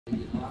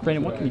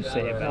Brandon, what can you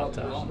say about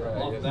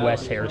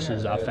Wes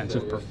Harris's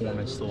offensive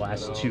performance the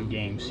last 2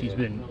 games? He's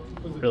been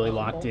really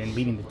locked in,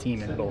 leading the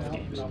team in both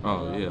games.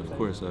 Oh yeah, of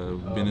course.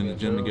 We've been in the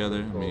gym together.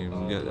 I mean,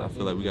 I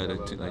feel like we got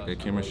a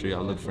chemistry. I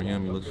look for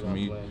him, he looks for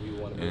me,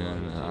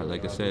 and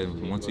like I said,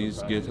 once he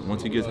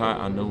gets hot,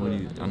 I know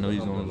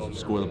he's going to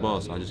score the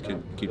ball. So I just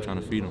keep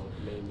trying to feed him,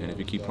 and if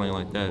he keep playing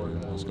like that,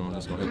 it's going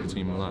to help the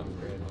team a lot.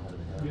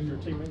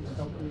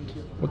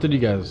 What did you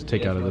guys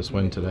take out of this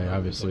win today?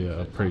 Obviously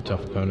a pretty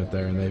tough opponent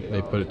there, and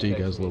they put it to you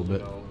guys a little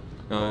bit.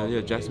 Yeah,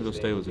 Jacksonville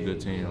State was a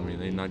good team. I mean,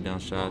 they knocked down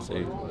shots.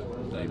 They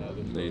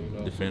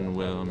defended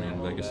well. I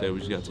mean, like I said, we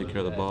just got to take care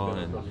of the ball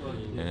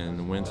and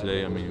the win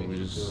today. I mean, it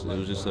was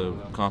just a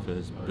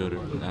confidence builder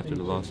after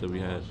the loss that we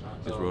had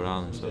against Rhode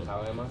Island. So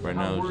right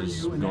now, it's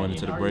just going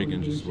into the break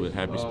and just with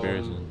happy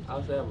spirits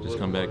and just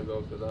come back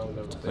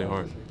to play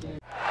hard.